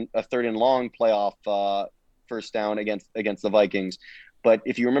third and long playoff first down against the Vikings, but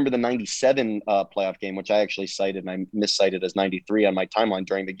if you remember the 97 playoff game, which I actually cited and I miscited as 93 on my timeline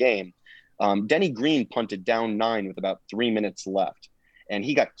during the game, Denny Green punted down 9 with about 3 minutes left, and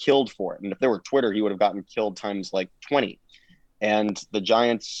he got killed for it. And if there were Twitter, he would have gotten killed times like 20. And the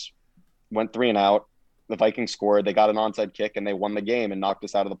Giants went 3 and out. The Vikings scored. They got an onside kick, and they won the game and knocked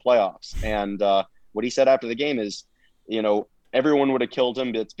us out of the playoffs. And what he said after the game is, you know, everyone would have killed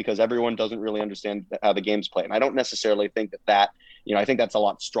him. But it's because everyone doesn't really understand how the game's played. And I don't necessarily think that, you know, I think that's a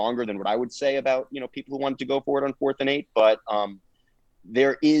lot stronger than what I would say about, you know, people who wanted to go for it on 4th and 8. But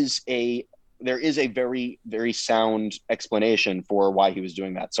there is a very, very sound explanation for why he was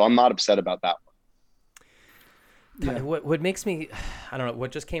doing that. So I'm not upset about that one. Yeah. What makes me, I don't know,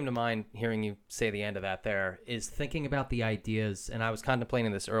 what just came to mind hearing you say the end of that there is thinking about the ideas, and I was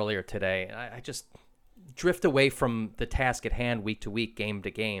contemplating this earlier today. I just drift away from the task at hand week to week, game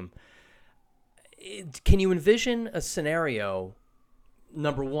to game. Can you envision a scenario,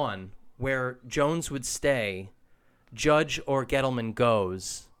 number one, where Jones would stay, Judge or Gettleman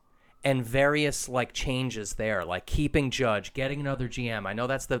goes, and various like changes there, like keeping Judge, getting another GM? I know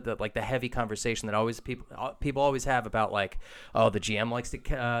that's the heavy conversation that always people always have about, like, oh, the GM likes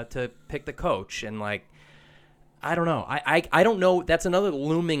to pick the coach, and like, I don't know. I don't know. That's another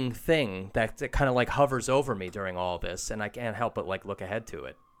looming thing that kind of like hovers over me during all this, and I can't help but like look ahead to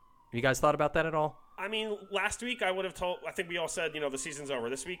it. Have you guys thought about that at all? I mean, last week I think we all said, you know, the season's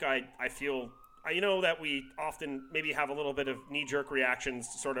over. This week I feel, you know, that we often maybe have a little bit of knee-jerk reactions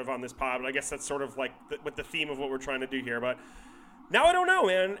sort of on this pod, but I guess that's sort of like with the theme of what we're trying to do here. But now I don't know,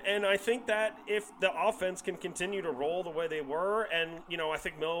 man. And I think that if the offense can continue to roll the way they were, and, you know, I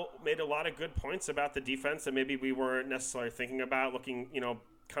think Mill made a lot of good points about the defense that maybe we weren't necessarily thinking about, looking, you know,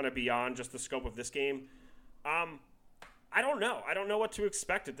 kind of beyond just the scope of this game. I don't know. I don't know what to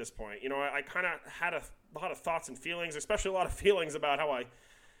expect at this point. You know, I kind of had a lot of thoughts and feelings, especially a lot of feelings about how I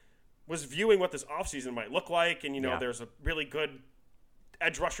was viewing what this offseason might look like. And, you know, there's a really good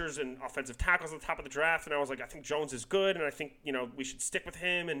edge rushers and offensive tackles at the top of the draft. And I was like, I think Jones is good, and I think, you know, we should stick with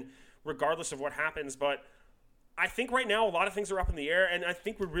him, and regardless of what happens. But I think right now a lot of things are up in the air, and I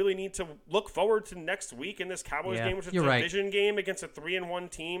think we really need to look forward to next week in this Cowboys game, which is a division game against a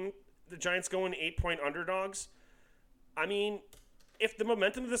 3-1 team. The Giants going 8-point underdogs. I mean, if the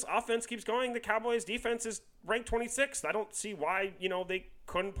momentum of this offense keeps going, the Cowboys defense is ranked 26th. I don't see why, you know, they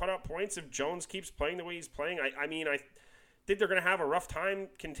couldn't put up points if Jones keeps playing the way he's playing. I mean, I think they're going to have a rough time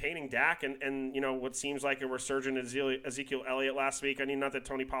containing Dak and, you know, what seems like a resurgent Ezekiel Elliott last week. I mean, not that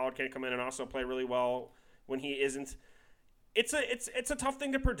Tony Pollard can't come in and also play really well when he isn't. It's a tough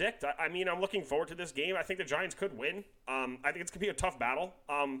thing to predict. I mean, I'm looking forward to this game. I think the Giants could win. I think it's going to be a tough battle.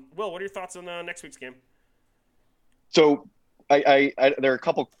 Will, what are your thoughts on next week's game? So I there are a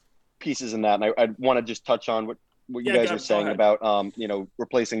couple pieces in that, and I want to just touch on what you guys are saying about, you know,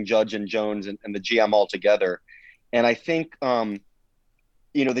 replacing Judge and Jones and the GM altogether. And I think,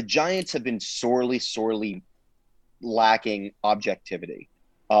 you know, the Giants have been sorely lacking objectivity.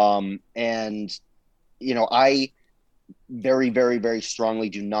 And, you know, I very, very, very strongly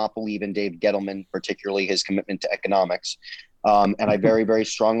do not believe in Dave Gettleman, particularly his commitment to economics. And I very, very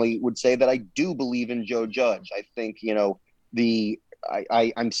strongly would say that I do believe in Joe Judge. I think, you know,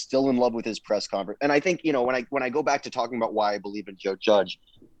 I'm still in love with his press conference. And I think, you know, when I go back to talking about why I believe in Joe Judge,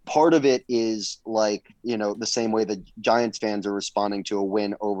 part of it is like, you know, the same way the Giants fans are responding to a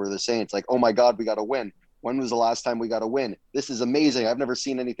win over the Saints. Like, oh my God, we got a win. When was the last time we got a win? This is amazing. I've never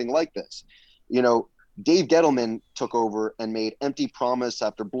seen anything like this. You know, Dave Gettleman took over and made empty promise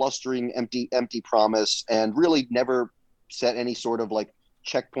after blustering empty promise, and really never set any sort of like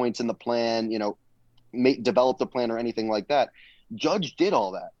checkpoints in the plan, you know, developed a plan or anything like that. Judge did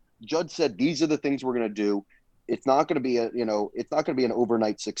all that. Judge said, these are the things we're going to do. It's not going to be it's not going to be an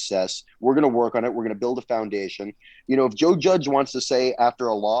overnight success. We're going to work on it. We're going to build a foundation. If Joe Judge wants to say after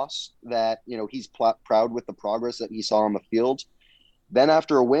a loss that, he's proud with the progress that he saw on the field, then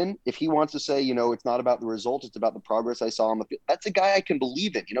after a win, if he wants to say, it's not about the result, it's about the progress I saw on the field, that's a guy I can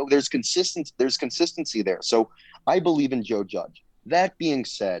believe in. There's consistency there. So I believe in Joe Judge. That being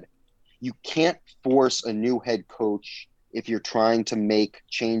said, you can't force a new head coach if you're trying to make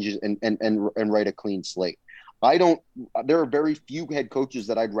changes and write a clean slate. There are very few head coaches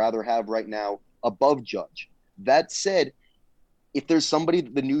that I'd rather have right now above Judge. That said, if there's somebody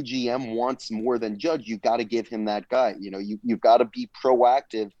that the new GM wants more than Judge, you've got to give him that guy. You've got to be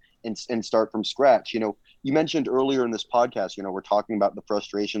proactive and start from scratch. You mentioned earlier in this podcast, we're talking about the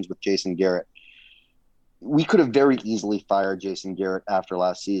frustrations with Jason Garrett. We could have very easily fired Jason Garrett after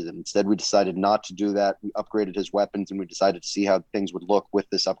last season. Instead, we decided not to do that. We upgraded his weapons, and we decided to see how things would look with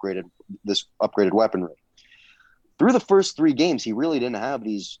this upgraded weaponry. Through the first 3 games, he really didn't have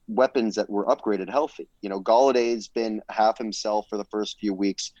these weapons that were upgraded healthy. Galladay's been half himself for the first few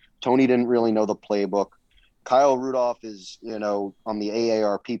weeks. Tony didn't really know the playbook. Kyle Rudolph is, on the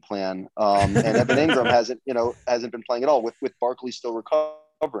AARP plan. And Evan Ingram hasn't been playing at all with Barkley still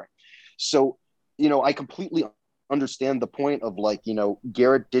recovering. So, I completely understand the point of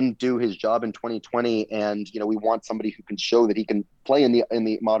Garrett didn't do his job in 2020. And, we want somebody who can show that he can play in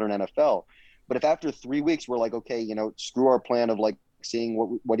the modern NFL. But if after 3 weeks we're like, okay, screw our plan of seeing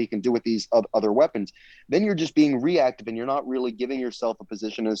what he can do with these other weapons, then you're just being reactive and you're not really giving yourself a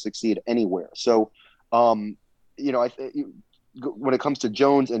position to succeed anywhere. So, when it comes to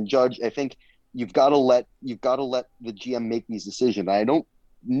Jones and Judge, I think you've got to let the GM make these decisions. I don't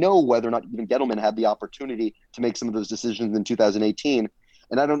know whether or not even Gettleman had the opportunity to make some of those decisions in 2018,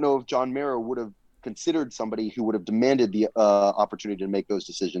 and I don't know if John Mara would have considered somebody who would have demanded the opportunity to make those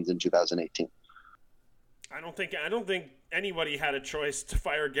decisions in 2018. I don't think anybody had a choice to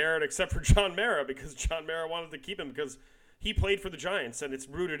fire Garrett except for John Mara, because John Mara wanted to keep him because he played for the Giants and it's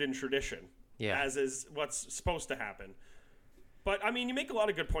rooted in tradition, as is what's supposed to happen. But I mean, you make a lot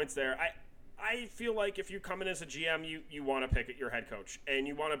of good points there. I feel like if you come in as a GM, you want to pick your head coach and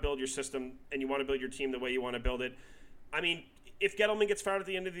you want to build your system and you want to build your team the way you want to build it. I mean, if Gettleman gets fired at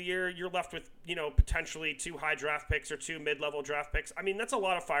the end of the year, you're left with, potentially 2 high draft picks or 2 mid-level draft picks. I mean, that's a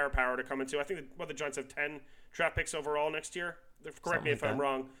lot of firepower to come into. I think the Giants have 10 draft picks overall next year. Correct me if I'm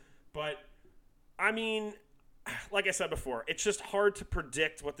wrong. But, I mean, like I said before, it's just hard to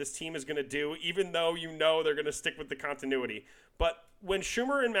predict what this team is going to do, even though they're going to stick with the continuity. But when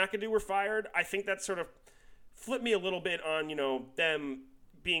Schumer and McAdoo were fired, I think that sort of flipped me a little bit on, them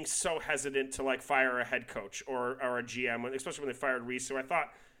being so hesitant to fire a head coach or a GM, especially when they fired Reese, who I thought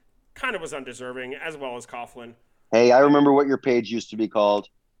kind of was undeserving, as well as Coughlin. Hey, I remember what your page used to be called.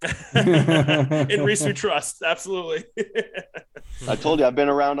 In Reese We Trust, absolutely. I told you, I've been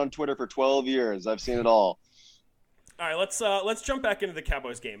around on Twitter for 12 years. I've seen it all. All right, let's jump back into the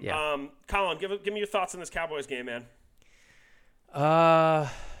Cowboys game. Yeah. Colin, give me your thoughts on this Cowboys game, man.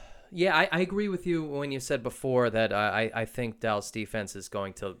 Yeah, I agree with you when you said before that I think Dallas defense is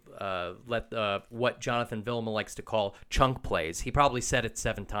going to let what Jonathan Vilma likes to call chunk plays. He probably said it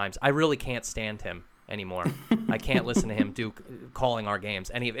 7 times. I really can't stand him anymore. I can't listen to him calling our games.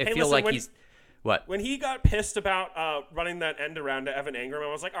 And he's... What? When he got pissed about running that end around to Evan Ingram,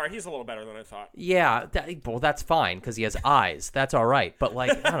 I was like, all right, he's a little better than I thought. Yeah, well, that's fine because he has eyes. That's all right. But, I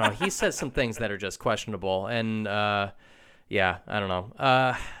don't know. He says some things that are just questionable. And... yeah, I don't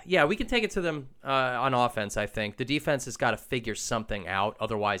know. Yeah, we can take it to them on offense, I think. The defense has got to figure something out.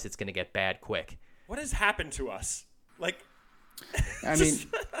 Otherwise, it's going to get bad quick. What has happened to us? I mean,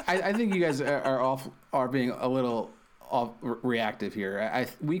 I think you guys are being a little reactive here.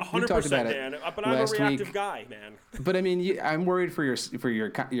 We talked about it Dan, but I'm a reactive guy, man. But I mean, I'm worried for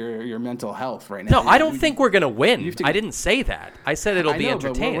your mental health right now. No, I don't think we're gonna win. I didn't say that. I said it'll be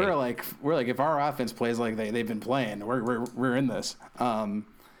entertaining. But we're like if our offense plays like they've been playing, we're in this. I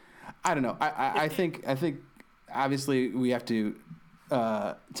don't know. I think obviously we have to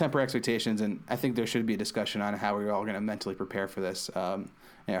temper expectations, and I think there should be a discussion on how we're all going to mentally prepare for this. How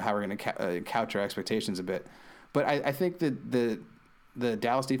we're going to couch our expectations a bit. But I think that the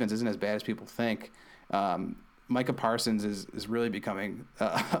Dallas defense isn't as bad as people think. Micah Parsons is really becoming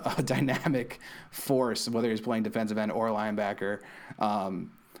a dynamic force, whether he's playing defensive end or linebacker.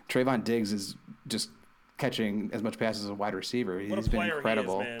 Trayvon Diggs is just catching as much passes as a wide receiver. He's been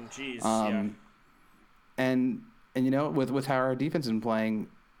incredible. He is, man. Jeez, And with how our defense has been playing,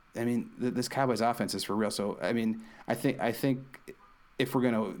 I mean, this Cowboys offense is for real. So I mean, I think if we're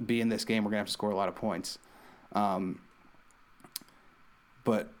going to be in this game, we're going to have to score a lot of points.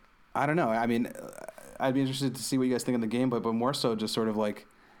 But I don't know. I mean, I'd be interested to see what you guys think of the game, but more so just sort of like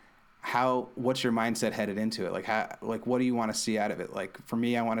what's your mindset headed into it? Like what do you want to see out of it? Like for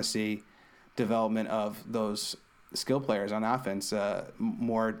me, I want to see development of those skill players on offense,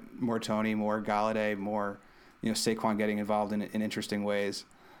 more Tony, more Galladay, more, Saquon getting involved in interesting ways.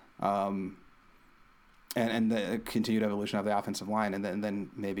 And the continued evolution of the offensive line, and then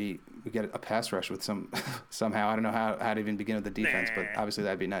maybe we get a pass rush with somehow. I don't know how to even begin with the defense, but obviously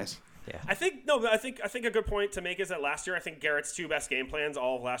that'd be nice. Yeah. I think a good point to make is that last year I think Garrett's 2 best game plans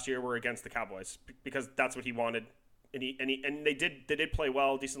all of last year were against the Cowboys because that's what he wanted, and they did play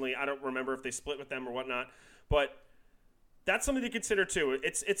well decently. I don't remember if they split with them or whatnot, but that's something to consider too.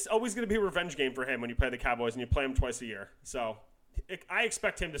 It's always going to be a revenge game for him when you play the Cowboys and you play them twice a year. So I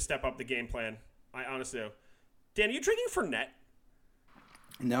expect him to step up the game plan. I honestly do. Dan, are you drinking Fernet?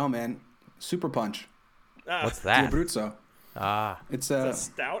 No, man. Super Punch. What's that? Abruzzo. It's Is that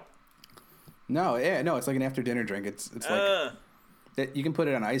stout? No, it's like an after dinner drink. It's like you can put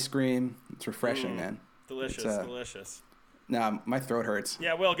it on ice cream. It's refreshing, man. Delicious, delicious. Nah, my throat hurts.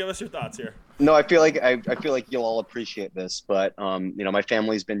 Yeah, Will, give us your thoughts here. No, I feel like you'll all appreciate this, but my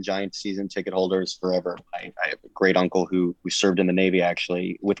family's been Giants season ticket holders forever. I have a great uncle who served in the Navy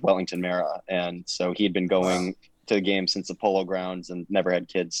actually with Wellington Mara, and so he had been going to the game since the Polo Grounds and never had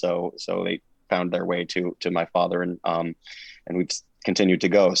kids, so they found their way to my father, and we've continued to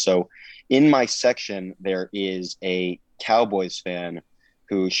go. So in my section there is a Cowboys fan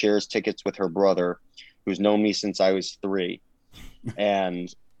who shares tickets with her brother, who's known me since I was 3.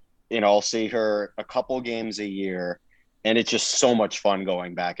 And, I'll see her a couple games a year, and it's just so much fun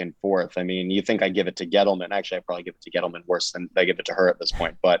going back and forth. I mean, you think I give it to Gettleman. Actually, I probably give it to Gettleman worse than I give it to her at this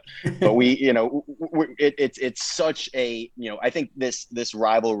point. But we, it's such a, I think this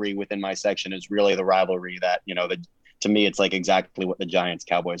rivalry within my section is really the rivalry that, to me, it's like exactly what the Giants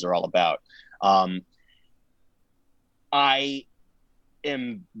Cowboys are all about. I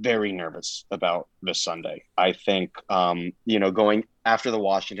am very nervous about this Sunday. I think, going after the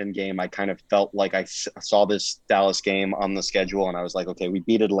Washington game, I kind of felt like I saw this Dallas game on the schedule and I was like, okay, we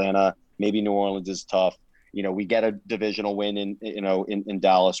beat Atlanta. Maybe New Orleans is tough. We get a divisional win in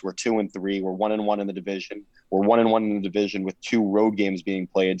Dallas. We're 2-3. We're 1-1 in the division. We're 1-1 in the division with 2 road games being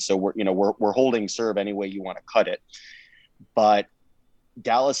played. So we're holding serve any way you want to cut it. But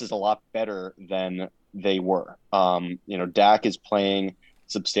Dallas is a lot better than they were. Dak is playing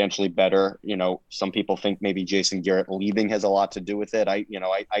substantially better. Some people think maybe Jason Garrett leaving has a lot to do with it. I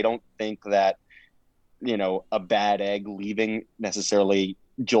don't think that, a bad egg leaving necessarily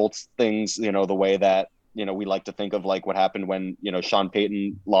jolts things, the way that, we like to think of like what happened when, Sean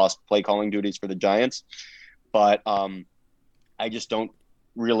Payton lost play calling duties for the Giants. But I just don't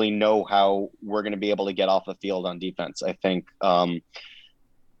really know how we're going to be able to get off the field on defense. I think, I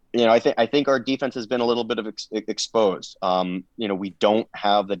think our defense has been a little bit of exposed. We don't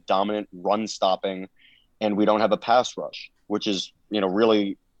have the dominant run stopping, and we don't have a pass rush, which is,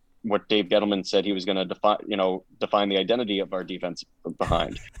 really what Dave Gettleman said he was going to define the identity of our defense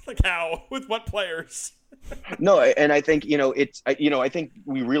behind. Like how? With what players? No, and I think I think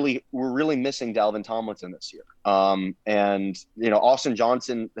we're really missing Dalvin Tomlinson this year. And Austin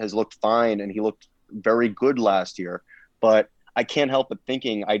Johnson has looked fine, and he looked very good last year, but I can't help but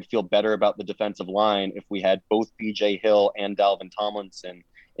thinking I'd feel better about the defensive line if we had both BJ Hill and Dalvin Tomlinson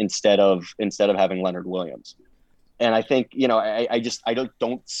instead of having Leonard Williams. And I think, I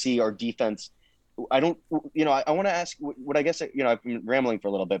don't see our defense. I want to ask what I guess, I've been rambling for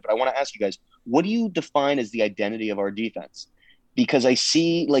a little bit, but I want to ask you guys, what do you define as the identity of our defense? Because I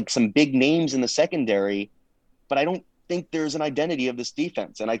see like some big names in the secondary, but I don't think there's an identity of this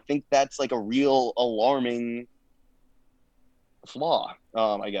defense. And I think that's like a real alarming flaw,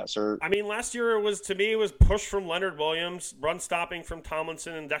 I guess. Last year it was push from Leonard Williams, run stopping from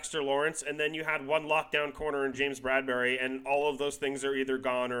Tomlinson and Dexter Lawrence, and then you had one lockdown corner in James Bradbury, and all of those things are either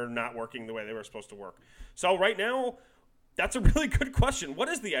gone or not working the way they were supposed to work. So right now, that's a really good question. What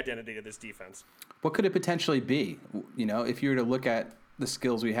is the identity of this defense? What could it potentially be? If you were to look at the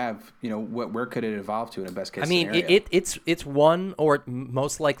skills we have, where could it evolve to in a best case scenario? It's one or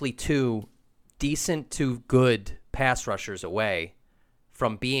most likely 2 decent to good pass rushers away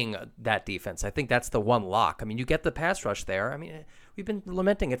from being that defense. I think that's the one lock. You get the pass rush there. We've been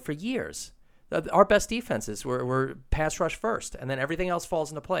lamenting it for years. Our best defenses were pass rush first, and then everything else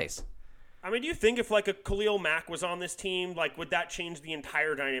falls into place. Do you think if like a Khalil Mack was on this team, like would that change the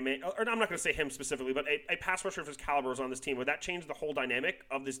entire dynamic? Or I'm not going to say him specifically, but a pass rusher of his caliber was on this team. Would that change the whole dynamic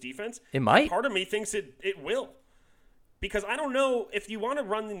of this defense? It might. Part of me thinks it will. because I don't know if you want to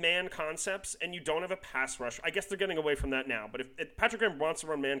run the man concepts and you don't have a pass rush. I guess they're getting away from that now. But if Patrick Graham wants to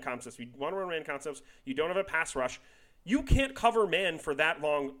run man concepts, you want to run man concepts, you don't have a pass rush, you can't cover man for that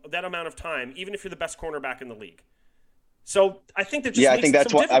amount of time, even if you're the best cornerback in the league. So I think that just I makes think it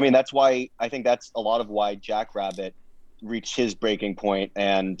that's so why. difficult. I mean, that's why I think that's a lot of why Jackrabbit reached his breaking point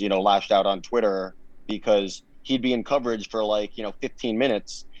and lashed out on Twitter, because he'd be in coverage for 15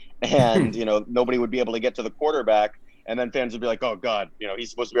 minutes, and nobody would be able to get to the quarterback, and then fans would be like, oh God, he's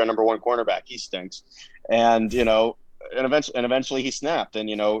supposed to be our number one cornerback, he stinks, and eventually he snapped, and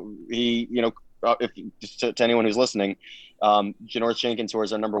he if just to anyone who's listening, Janoris Jenkins, who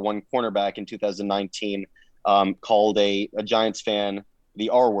was our number one cornerback in 2019, called a Giants fan the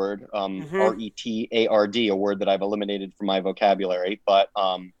R word, RETARD, a word that I've eliminated from my vocabulary, but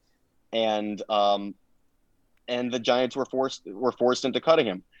and the Giants were forced into cutting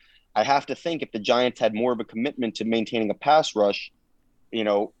him. I have to think if the Giants had more of a commitment to maintaining a pass rush,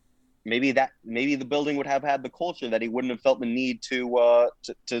 maybe the building would have had the culture that he wouldn't have felt the need to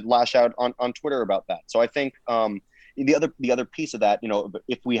lash out on Twitter about that. So I think the other piece of that,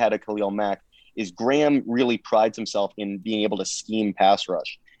 if we had a Khalil Mack, is Graham really prides himself in being able to scheme pass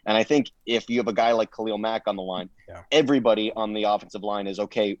rush. And I think if you have a guy like Khalil Mack on the line, everybody on the offensive line is,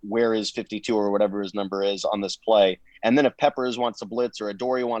 okay, where is 52 or whatever his number is on this play? And then if Peppers wants to blitz, or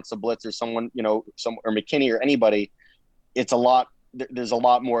Adoree wants to blitz, or someone, or McKinney or anybody, there's a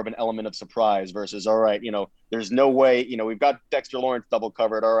lot more of an element of surprise versus, all right, there's no way, we've got Dexter Lawrence double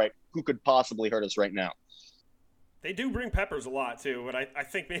covered. All right, who could possibly hurt us right now? They do bring Peppers a lot, too, but I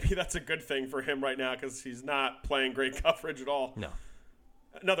think maybe that's a good thing for him right now because he's not playing great coverage at all. No.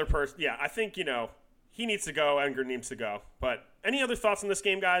 Another person, I think, he needs to go, Edgar needs to go. But any other thoughts on this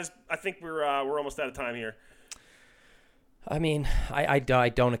game, guys? I think we're almost out of time here. I mean, I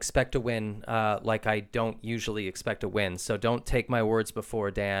don't expect a win like I don't usually expect a win. So don't take my words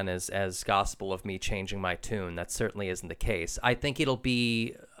before Dan as gospel of me changing my tune. That certainly isn't the case. I think it'll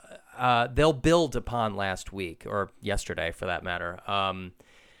be they'll build upon last week, or yesterday for that matter.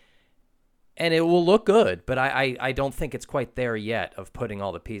 And it will look good, but I don't think it's quite there yet of putting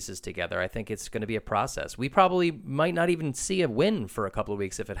all the pieces together. I think it's going to be a process. We probably might not even see a win for a couple of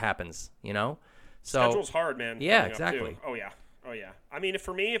weeks if it happens, So schedule's hard, man. Yeah, exactly. Oh yeah. I mean,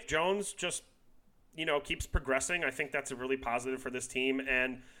 for me, if Jones just keeps progressing, I think that's a really positive for this team.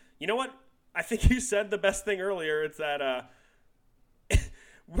 And you know what? I think you said the best thing earlier. It's that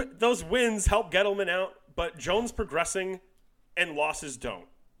those wins help Gettleman out, but Jones progressing and losses don't.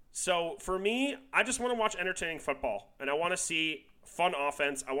 So for me, I just want to watch entertaining football, and I want to see fun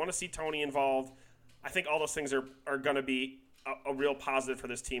offense. I want to see Tony involved. I think all those things are going to be a real positive for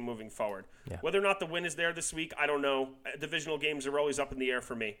this team moving forward. Yeah. Whether or not the win is there this week, I don't know. Divisional games are always up in the air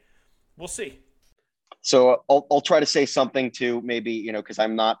for me. We'll see. So I'll try to say something to maybe, because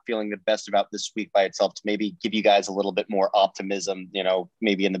I'm not feeling the best about this week by itself, to maybe give you guys a little bit more optimism,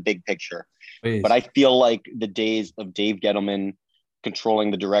 maybe in the big picture. Please. But I feel like the days of Dave Gettleman controlling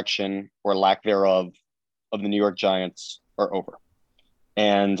the direction or lack thereof of the New York Giants are over.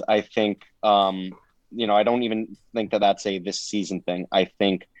 And I think, I don't even think that that's a this season thing. I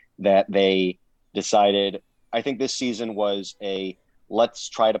think that they decided, I think this season was let's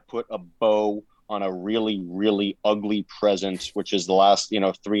try to put a bow on a really, really ugly present, which is the last,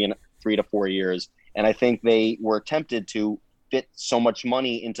 3 to 4 years. And I think they were tempted to fit so much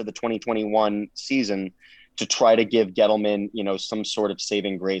money into the 2021 season to try to give Gettleman, some sort of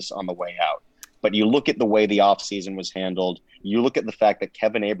saving grace on the way out. But you look at the way the offseason was handled. You look at the fact that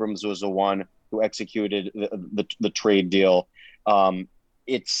Kevin Abrams was the one who executed the trade deal.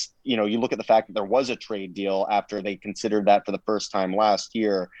 It's, you look at the fact that there was a trade deal after they considered that for the first time last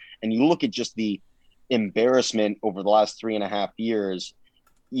year. And you look at just the embarrassment over the last 3.5 years,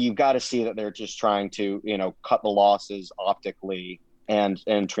 you've got to see that they're just trying to, cut the losses optically and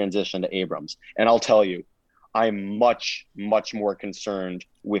transition to Abrams. And I'll tell you, I'm much, much more concerned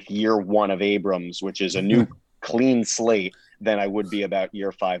with year one of Abrams, which is a new clean slate, than I would be about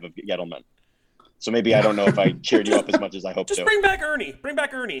year 5 of Gettleman. So maybe I don't know if I cheered you up as much as I hope to. Just bring back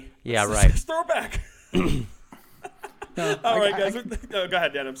Ernie. Yeah, right. Just throw it back. All right, guys. Go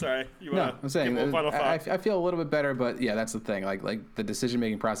ahead, Dan. I'm sorry. I'm saying give a final thought? I feel a little bit better, but yeah, that's the thing. Like the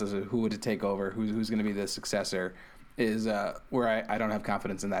decision-making process of who would take over, who's going to be the successor, is where I don't have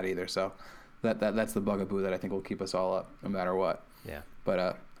confidence in that either. So that's the bugaboo that I think will keep us all up no matter what. Yeah.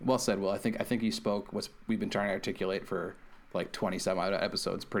 But well said, Will. I think you spoke what we've been trying to articulate for like 20 some odd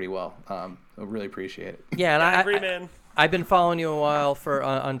episodes pretty well. I really appreciate it. Yeah, and I agree, man. I've been following you a while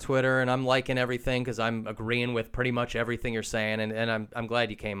on Twitter, and I'm liking everything because I'm agreeing with pretty much everything you're saying, and I'm glad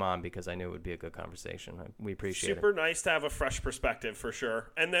you came on because I knew it would be a good conversation. We appreciate it. Super nice to have a fresh perspective for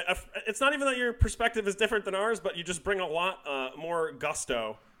sure. And it's not even that your perspective is different than ours, but you just bring a lot more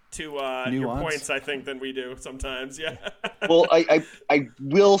gusto to your points, I think, than we do sometimes. Yeah. Well, I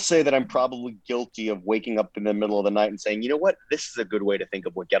will say that I'm probably guilty of waking up in the middle of the night and saying, you know what, this is a good way to think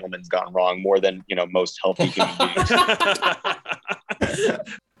of what Gettleman's gone wrong, more than, most healthy human beings.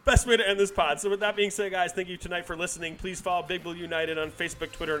 Best way to end this pod. So with that being said, guys, thank you tonight for listening. Please follow Big Blue United on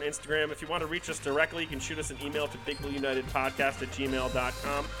Facebook, Twitter, and Instagram. If you want to reach us directly, you can shoot us an email to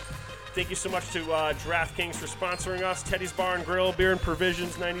bigblueunitedpodcast@gmail.com. Thank you so much to DraftKings for sponsoring us. Teddy's Bar and Grill, Beer and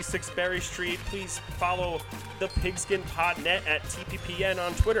Provisions, 96 Berry Street. Please follow the Pigskin Podnet at TPPN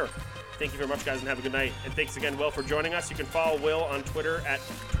on Twitter. Thank you very much, guys, and have a good night. And thanks again, Will, for joining us. You can follow Will on Twitter at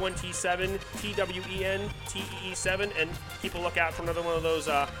 27TWENTEE7, and keep a lookout for another one of those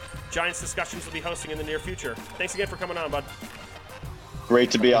Giants discussions we'll be hosting in the near future. Thanks again for coming on, bud.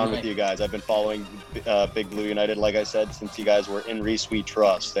 Great to be on with you guys. I've been following Big Blue United, like I said, since you guys were in Reese We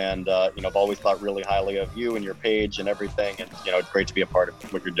Trust. And, I've always thought really highly of you and your page and everything. And, it's great to be a part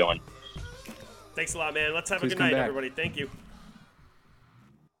of what you're doing. Thanks a lot, man. Let's have a good night, everybody. Thank you.